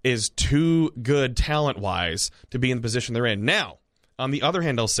is too good talent-wise to be in the position they're in. Now, on the other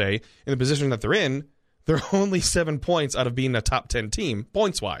hand, I'll say, in the position that they're only 7 points out of being a top 10 team,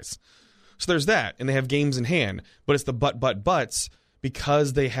 points-wise. So there's that, and they have games in hand. But it's the buts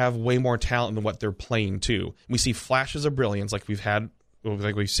because they have way more talent than what they're playing to. We see flashes of brilliance like we've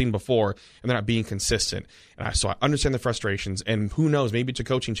seen before, and they're not being consistent. So I understand the frustrations, and who knows, maybe it's a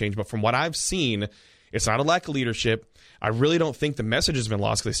coaching change. But from what I've seen, it's not a lack of leadership. I really don't think the message has been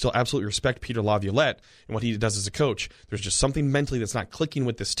lost because they still absolutely respect Peter Laviolette and what he does as a coach. There's just something mentally that's not clicking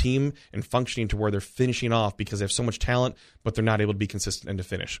with this team and functioning to where they're finishing off because they have so much talent, but they're not able to be consistent and to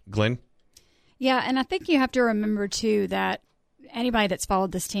finish. Glenn? Yeah, and I think you have to remember, too, that anybody that's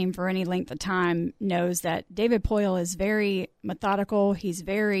followed this team for any length of time knows that David Poile is very methodical. He's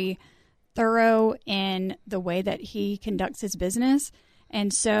very thorough in the way that he conducts his business.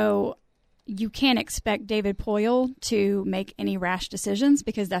 And so you can't expect David Poile to make any rash decisions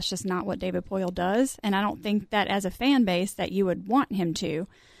because that's just not what David Poile does. And I don't think that as a fan base that you would want him to.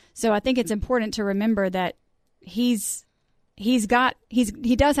 So I think it's important to remember that he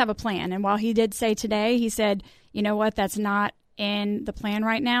does have a plan. And while he did say today, he said, you know what, that's not in the plan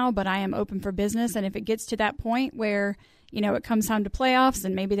right now, but I am open for business. And if it gets to that point where, it comes time to playoffs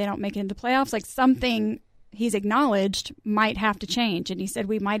and maybe they don't make it into playoffs, like something he's acknowledged might have to change. And he said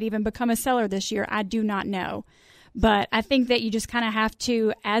we might even become a seller this year. I do not know. But I think that you just kind of have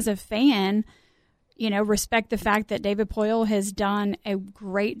to, as a fan, respect the fact that David Poile has done a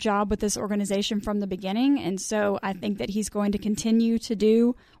great job with this organization from the beginning. And so I think that he's going to continue to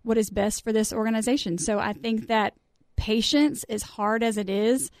do what is best for this organization. So I think that patience, as hard as it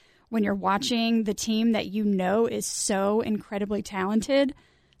is, when you're watching the team that is so incredibly talented,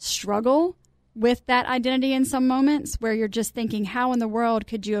 struggle with that identity in some moments where you're just thinking, how in the world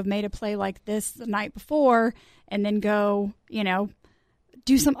could you have made a play like this the night before and then go,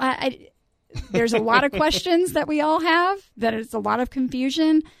 do some... There's a lot of questions that we all have, that it's a lot of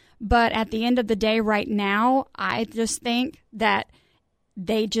confusion. But at the end of the day right now, I just think that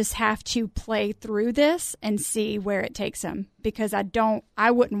they just have to play through this and see where it takes them, because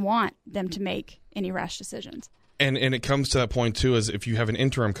I wouldn't want them to make any rash decisions. And it comes to that point, too, is if you have an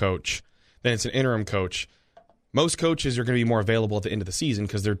interim coach, then it's an interim coach. Most coaches are going to be more available at the end of the season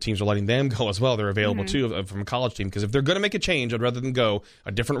because their teams are letting them go as well. They're available, too, from a college team. Because if they're going to make a change, I'd rather them go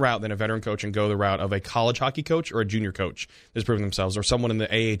a different route than a veteran coach and go the route of a college hockey coach or a junior coach that's proven themselves, or someone in the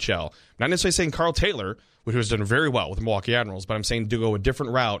AHL. Not necessarily saying Carl Taylor, who has done very well with the Milwaukee Admirals, but I'm saying to go a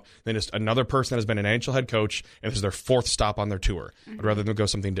different route than just another person that has been an NHL head coach and this is their fourth stop on their tour. I'd rather them go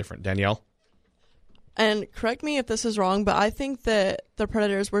something different. Danielle? And correct me if this is wrong, but I think that the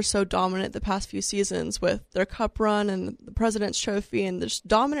Predators were so dominant the past few seasons with their cup run and the President's Trophy and just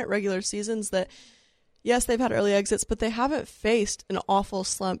dominant regular seasons that, yes, they've had early exits, but they haven't faced an awful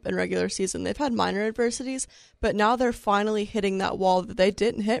slump in regular season. They've had minor adversities, but now they're finally hitting that wall that they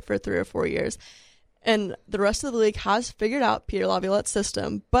didn't hit for 3 or 4 years. And the rest of the league has figured out Peter Laviolette's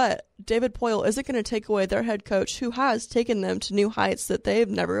system, but David Poile isn't going to take away their head coach, who has taken them to new heights that they've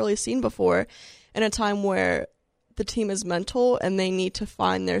never really seen before, in a time where the team is mental and they need to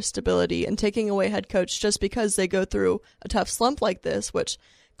find their stability. And taking away head coach just because they go through a tough slump like this, which,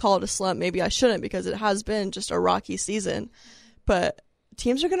 call it a slump, maybe I shouldn't, because it has been just a rocky season. But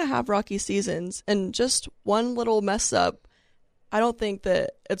teams are going to have rocky seasons, and just one little mess up, I don't think that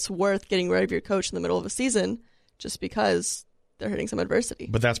it's worth getting rid of your coach in the middle of a season just because they're hitting some adversity.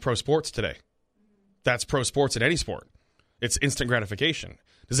 But that's pro sports today. That's pro sports in any sport. It's instant gratification.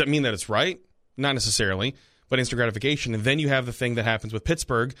 Does that mean that it's right? Not necessarily, but instant gratification. And then you have the thing that happens with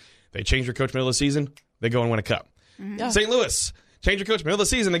Pittsburgh. They change their coach middle of the season, they go and win a cup. Yeah. St. Louis, change your coach middle of the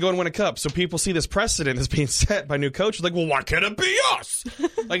season, they go and win a cup. So people see this precedent that's being set by new coaches, like, well, why can't it be us?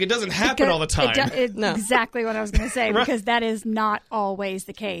 Like, it doesn't happen all the time. No. Exactly what I was going to say, Right. because that is not always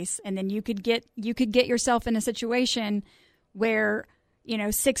the case. And then you could get yourself in a situation where,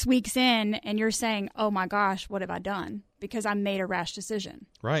 6 weeks in and you're saying, oh my gosh, what have I done? Because I made a rash decision.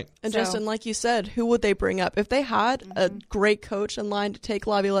 Right. And So- Justin, like you said, who would they bring up? If they had a great coach in line to take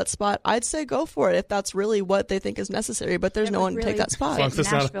Laviolette's spot, I'd say go for it if that's really what they think is necessary, but there's That no would one to really take that spot. As long as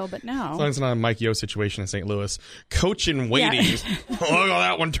it's not- Nashville, but As long no. as it's not a Mike Yeo situation in St. Louis. Coach in waiting. Yeah. Look how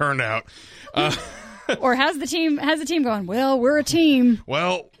that one turned out. Or has the team going, well, we're a team.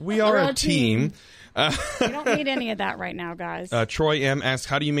 Well, we are We're a a team. We don't need any of that right now, guys. Troy M. asks,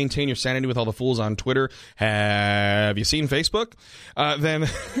 how do you maintain your sanity with all the fools on Twitter? Have you seen Facebook? Then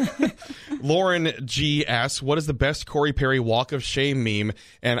Lauren G. asks, what is the best Corey Perry Walk of Shame meme?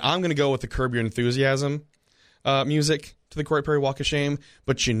 And I'm going to go with the Curb Your Enthusiasm music to the Corey Perry Walk of Shame.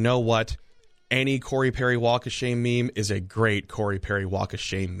 But you know what? Any Corey Perry Walk of Shame meme is a great Corey Perry Walk of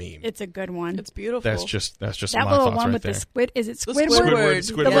Shame meme. It's a good one. It's beautiful. That's just that my little thoughts one right with there. the squid. Is it The Squidward?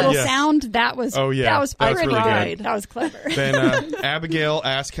 Squidward. The little yes. sound. That was. Oh, yeah. That was That's pretty really good. good. That was clever. Then Abigail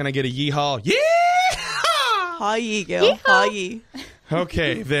asks, can I get a yeehaw? Yeah! Hi, ye, Gil. Hi, ye.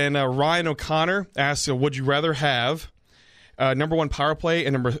 Okay, then Ryan O'Connor asks, would you rather have number one power play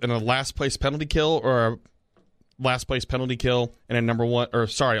and a last place penalty kill, or a last place penalty kill and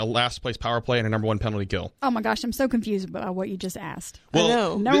a last place power play and a number one penalty kill? Oh my gosh, I'm so confused about what you just asked. Well, I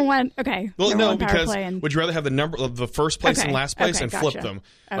know. Number one. Okay. Well, number no, one power because play and would you rather have the first place Okay, and last place okay, and flip gotcha. them?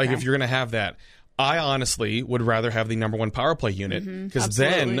 Like Okay. if you're going to have that. I honestly would rather have the number one power play unit because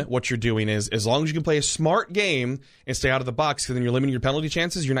then what you're doing is, as long as you can play a smart game and stay out of the box, because then you're limiting your penalty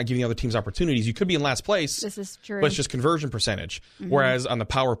chances, you're not giving other teams opportunities. You could be in last place. This is true. But it's just conversion percentage. Whereas on the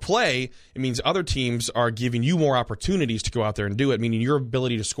power play, it means other teams are giving you more opportunities to go out there and do it, meaning your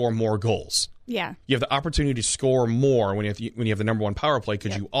ability to score more goals. Yeah. You have the opportunity to score more when you have the number one power play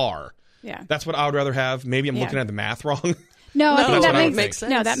because you are. Yeah. That's what I would rather have. Maybe I'm looking at the math wrong. No, I think that makes sense.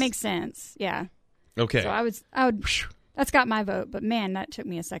 No, that makes sense. Yeah. Okay. So I would. That's got my vote, but man, that took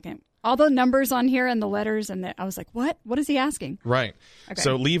me a second. All the numbers on here and the letters, and I was like, "What? What is he asking?" Right. Okay.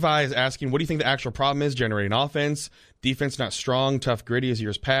 So Levi is asking, "What do you think the actual problem is? Generating offense, defense not strong, tough, gritty as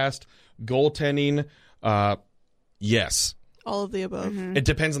years past, goaltending." Yes. All of the above. It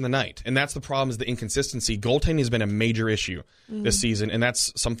depends on the night, and that's the problem: is the inconsistency. Goaltending has been a major issue this season, and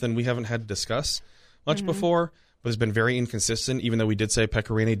that's something we haven't had to discuss much before. But it's been very inconsistent, even though we did say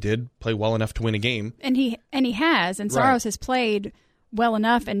Pecorine did play well enough to win a game. And he has, and Saros has played well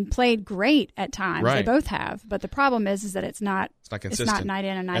enough and played great at times. Right. They both have. But the problem is that it's not consistent. It's not night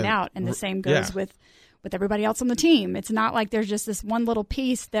in and night out. And the same goes with everybody else on the team. It's not like there's just this one little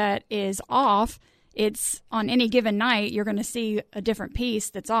piece that is off. It's on any given night, you're going to see a different piece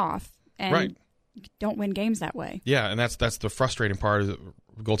that's off. And you don't win games that way. Yeah, and that's the frustrating part. Is that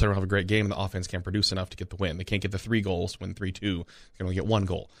goaltender will have a great game, and the offense can't produce enough to get the win. They can't get the 3 goals, win 3-2. They can only get 1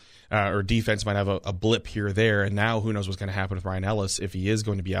 goal. Or defense might have a blip here or there, and now who knows what's going to happen with Ryan Ellis if he is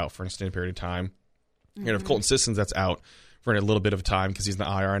going to be out for an extended period of time. And if Colton Sissons that's out for a little bit of time because he's in the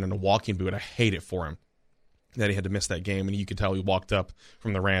IR and in a walking boot, I hate it for him that he had to miss that game. And you could tell he walked up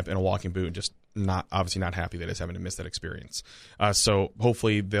from the ramp in a walking boot and just obviously not happy that he's having to miss that experience. So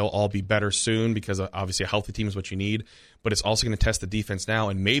hopefully they'll all be better soon because obviously a healthy team is what you need. But it's also going to test the defense now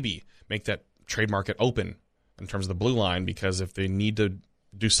and maybe make that trade market open in terms of the blue line, because if they need to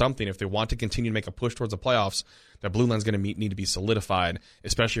do something, if they want to continue to make a push towards the playoffs, that blue line is going to need to be solidified,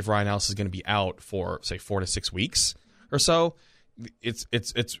 especially if Ryan Ellis is going to be out for, say, 4 to 6 weeks or so.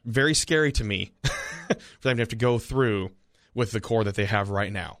 It's very scary to me for them to have to go through with the core that they have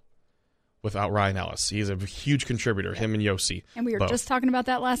right now without Ryan Ellis. He's a huge contributor, him and Yossi. And we were just talking about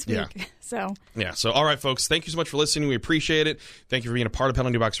that last week. Yeah. So, all right, folks, thank you so much for listening. We appreciate it. Thank you for being a part of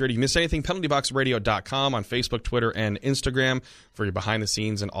Penalty Box Radio. If you missed anything, penaltyboxradio.com on Facebook, Twitter, and Instagram for your behind the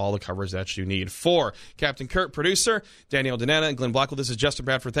scenes and all the coverage that you need. For Captain Kurt, producer, Danielle Danetta, and Glenn Blackwell, this is Justin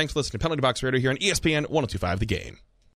Bradford. Thanks for listening to Penalty Box Radio here on ESPN 102.5 The Game.